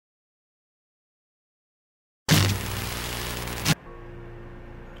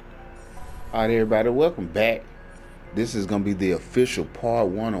All right, everybody, welcome back. This is gonna be the official part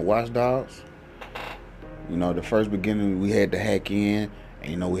 1 of Watch Dogs. You know, the first beginning we had to hack in,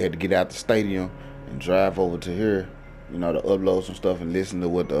 and we had to get out the stadium and drive over to here. To upload some stuff and listen to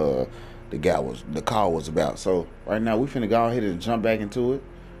what the call was about. So right now we finna go ahead and jump back into it.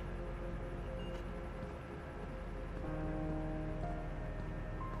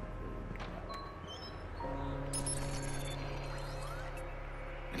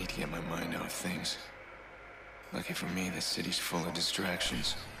 I need to get my mind out of things. Lucky for me, this city's full of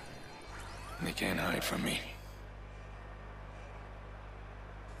distractions. And they can't hide from me.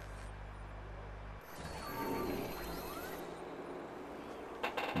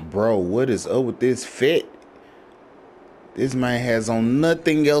 Bro, what is up with this fit? This man has on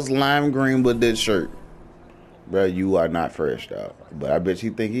nothing else lime green but this shirt. Bro, you are not fresh, dog. But I bet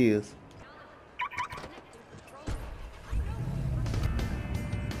you think he is.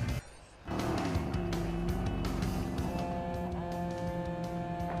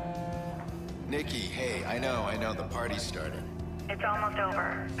 Nikki, hey, I know, the party's started. It's almost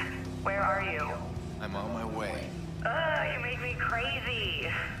over. Where are you? I'm on my way. You make me crazy.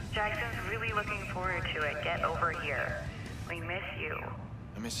 Jackson's really looking forward to it. Get over here. We miss you.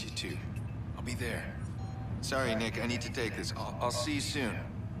 I miss you too. I'll be there. Sorry, Nick, I need to take this. I'll see you soon.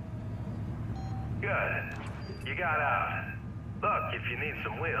 Good. You got out. Look, if you need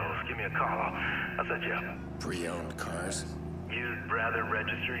some wheels, give me a call. I'll set you up. Pre-owned cars? You'd rather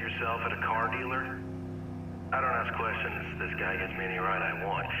register yourself at a car dealer? I don't ask questions. This guy gets me any ride I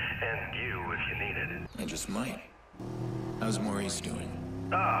want. And you if you need it. I just might. How's Maurice doing?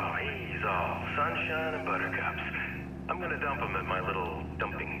 Oh, he's all sunshine and buttercups. I'm gonna dump him at my little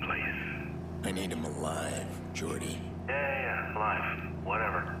dumping place. I need him alive, Jordy. Yeah, life.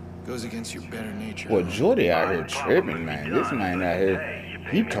 Whatever. Goes against your better nature. Well, Jordy out here tripping, man. This man out here,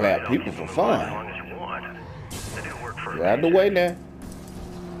 he clap people for fun. Get out of the way now.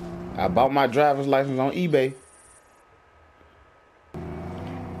 I bought my driver's license on eBay.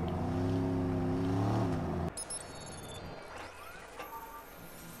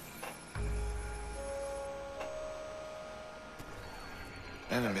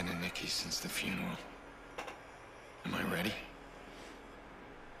 I haven't been to Nikki's since the funeral. Am I ready?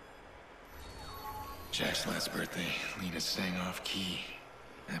 Jack's last birthday, Lena sang off key.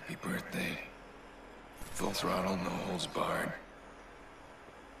 Happy birthday. Full throttle, no holds barred.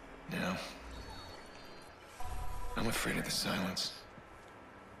 Now, I'm afraid of the silence.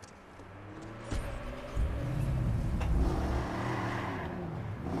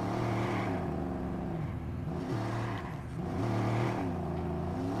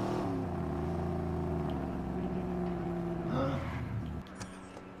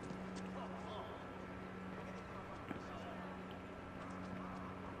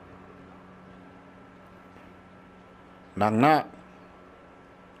 Knock knock.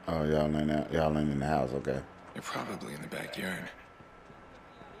 Oh, y'all ain't in the house, okay. They're probably in the backyard.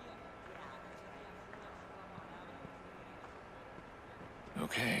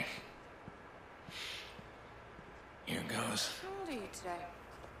 Okay. Here goes. How old are you today?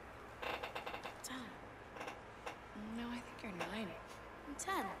 10. No, I think you're 9. I'm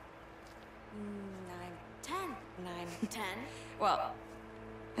 10. 9, 10. 9, 10. Well,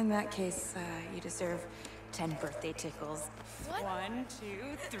 in that case, you deserve 10 birthday tickles. What? 1,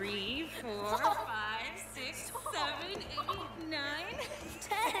 2, 3, 4, 5, 6, 7, 8, 9,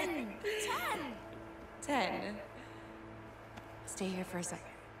 10. 10. 10. Stay here for a second.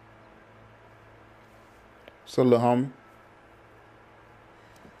 So, little homie.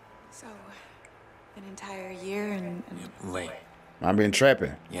 So, an entire year and Late. I've been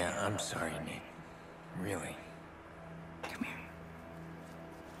trapping. Yeah, I'm sorry, Nick. Really. come here.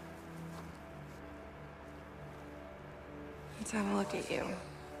 Let's have a look at you.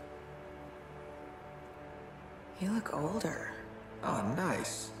 You look older. Oh,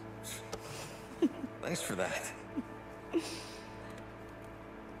 nice. Thanks for that.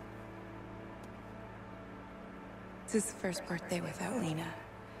 It's his first birthday without Lena.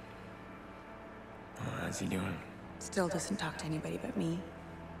 How's he doing? Still doesn't talk to anybody but me.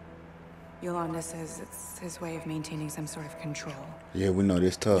 Yolanda says it's his way of maintaining some sort of control. Yeah, we know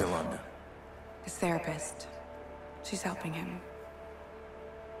this tough. Yolanda. His therapist. She's helping him.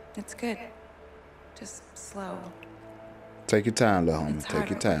 It's good. Just slow. Take your time, little homie. It's Take your hard,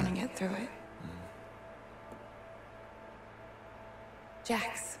 but we're time. gonna get through it.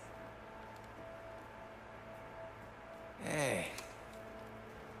 Jax. Hey.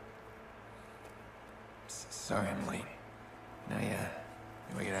 Sorry I'm late. Now,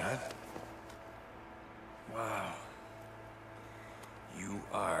 can we get out? Wow. You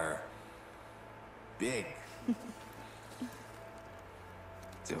are big.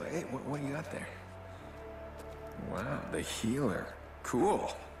 So, hey, what do you got there? Wow, the healer.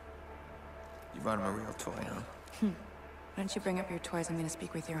 Cool. You brought him a real toy, huh? Why don't you bring up your toys? I'm gonna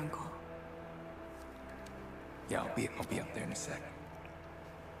speak with your uncle. Yeah, I'll be up there in a sec.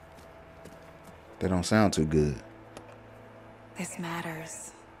 That don't sound too good. This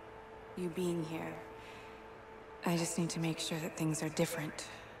matters. You being here. I just need to make sure that things are different.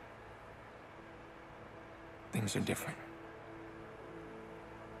 Things are different.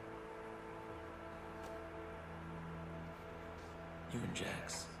 You and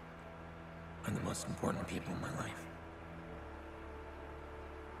Jax are the most important people in my life.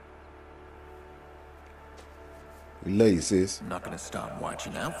 We love you, sis. I'm not gonna stop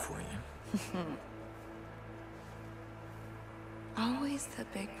watching out for you. Always the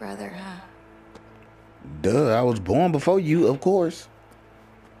big brother, huh? Duh, I was born before you, of course.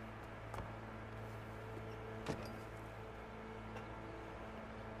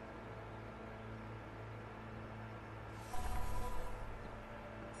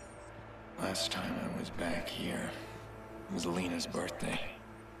 Last time I was back here, it was Lena's birthday.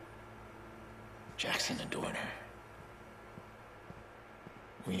 Jackson adored her.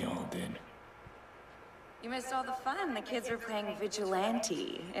 We all did. You missed all the fun. The kids were playing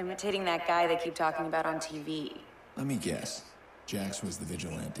vigilante, imitating that guy they keep talking about on TV. Let me guess. Jax was the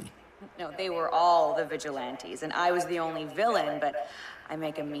vigilante. No, they were all the vigilantes, and I was the only villain, but I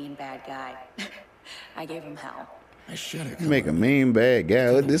make a mean bad guy. I gave him hell. I should have. You make a mean bad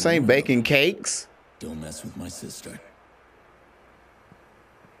guy. This ain't baking cakes. Don't mess with my sister.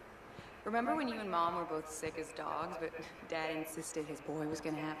 Remember when you and Mom were both sick as dogs, but Dad insisted his boy was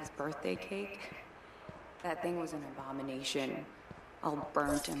gonna have his birthday cake? That thing was an abomination. All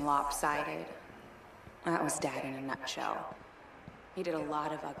burnt and lopsided. That was Dad in a nutshell. He did a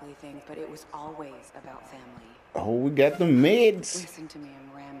lot of ugly things, but it was always about family. Oh, we got the meds. Listen to me,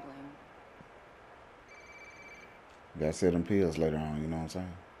 I'm rambling. Gotta sell them pills later on, you know what I'm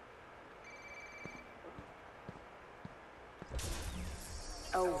saying?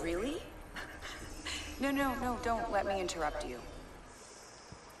 Oh, really? No, don't let me interrupt you.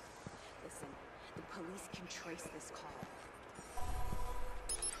 Listen, the police can trace this call.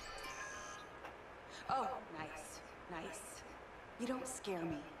 Oh, nice. You don't scare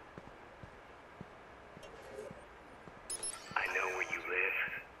me. I know where you live.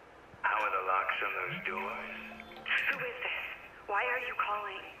 How are the locks on those doors? Who is this? Why are you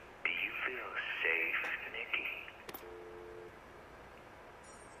calling? Do you feel safe, Nikki?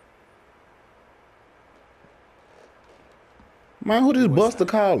 Man, who this Buster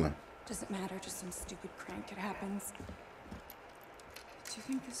calling? Doesn't matter, just some stupid crank. It happens. Do you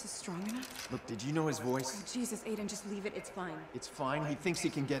think this is strong enough? Look, did you know his voice? Oh, Jesus, Aiden, just leave it. It's fine. It's fine. He thinks he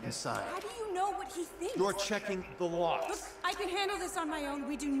can get inside. How do you know what he thinks? You're checking the locks. Look, I can handle this on my own.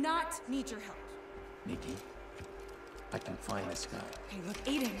 We do not need your help. Nikki, I can find this guy. Hey, look,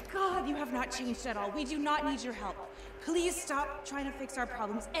 Aiden, God, you have not changed at all. We do not need your help. Please stop trying to fix our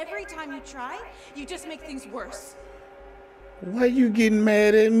problems. Every time you try, you just make things worse. Why you getting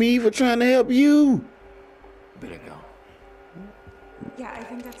mad at me for trying to help you? Better go. Yeah, I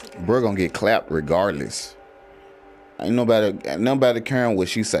think that's a good Bro gonna get clapped regardless. Ain't nobody caring what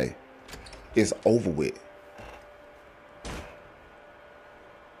she say. It's over with.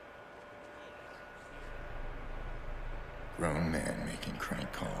 Grown man making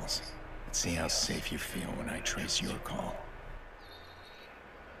crank calls. Let's see how safe you feel when I trace your call.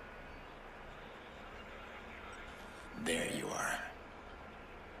 There you are.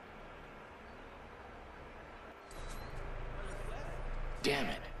 Damn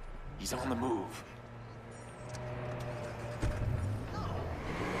it. He's on the move.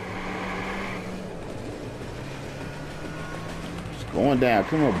 It's going down.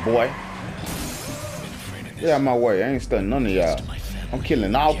 Come here, boy. Get out of my way. I ain't stunning none of y'all. I'm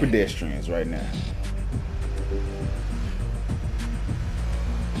killing all pedestrians right now.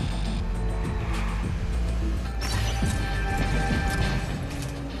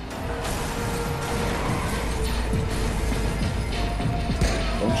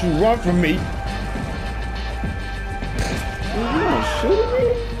 Don't you run from me. You gonna shoot me?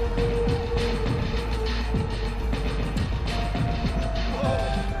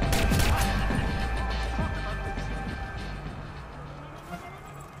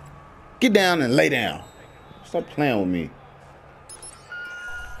 Get down and lay down. Stop playing with me.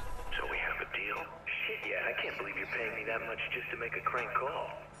 So we have a deal? Shit, yeah, I can't believe you're paying me that much just to make a crank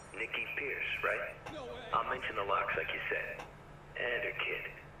call. Nikki Pierce, right? I'll mention the locks like you said. And her kid.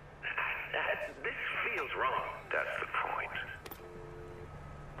 This feels wrong. That's the point.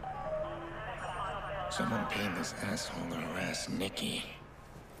 Someone paid this asshole to harass Nikki.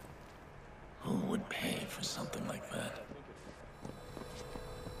 Who would pay for something like that?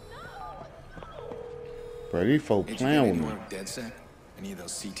 Bro, these folk Did you get playing with anyone me. with DedSec? Any of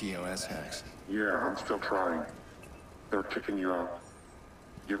those CTOS hacks? Yeah, I'm still trying. They're kicking you out.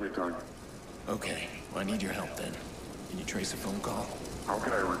 Give me time. Okay, well, I need your help then. Can you trace a phone call? How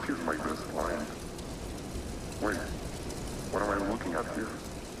can I refuse my best client? Wait, what am I looking at here?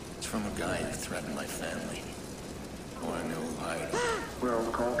 It's from a guy who threatened my family. I want to know who hired him. Well,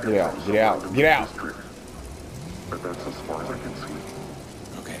 the call Get out, get out, get out. But that's as far as I can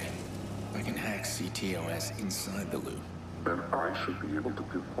see. Okay, if I can hack CTOS inside the loop. Then I should be able to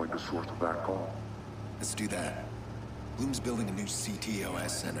pinpoint the source of that call. Let's do that. Bloom's building a new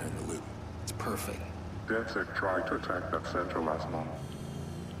CTOS center in the loop. It's perfect. DedSec tried to attack that center last month.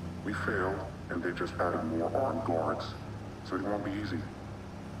 We failed, and they just added more armed guards. So it won't be easy.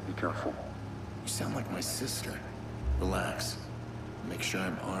 Be careful. You sound like my sister. Relax. Make sure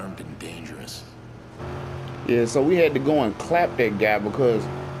I'm armed and dangerous. Yeah, so we had to go and clap that guy because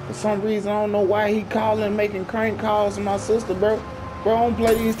for some reason, I don't know why he calling, making crank calls to my sister, bro. Bro, I don't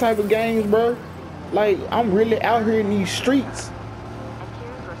play these type of games, bro. Like, I'm really out here in these streets.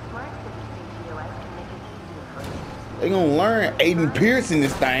 They gonna learn Aiden Pierce in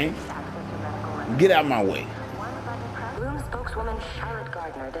this thing. Get out my way. Bloom spokeswoman Charlotte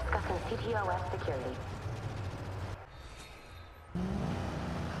Gardner discussing CTOS security.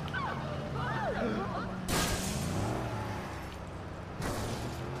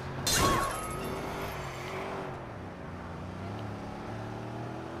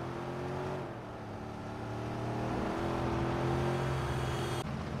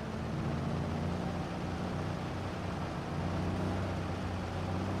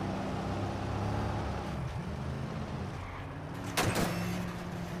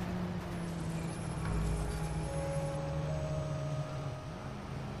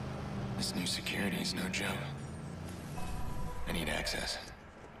 This new security is no joke. I need access.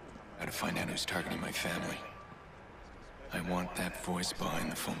 Gotta find out who's targeting my family. I want that voice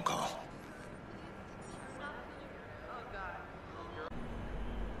behind the phone call.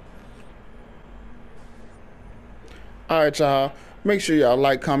 Alright, y'all. Make sure y'all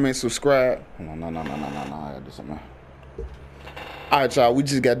like, comment, subscribe. No. I gotta do something. Alright, y'all. We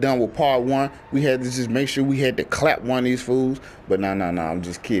just got done with part 1. We had to just make sure we had to clap one of these fools. But no. I'm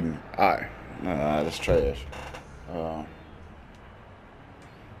just kidding. Alright. That's trash. Alright,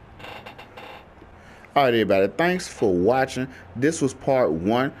 everybody. Thanks for watching. This was part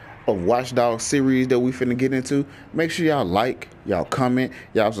 1 of Watchdog series that we finna get into. Make sure y'all like, y'all comment,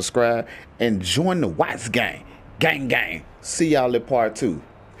 y'all subscribe, and join the Watts gang. Gang. See y'all at part 2.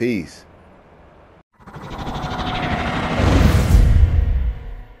 Peace.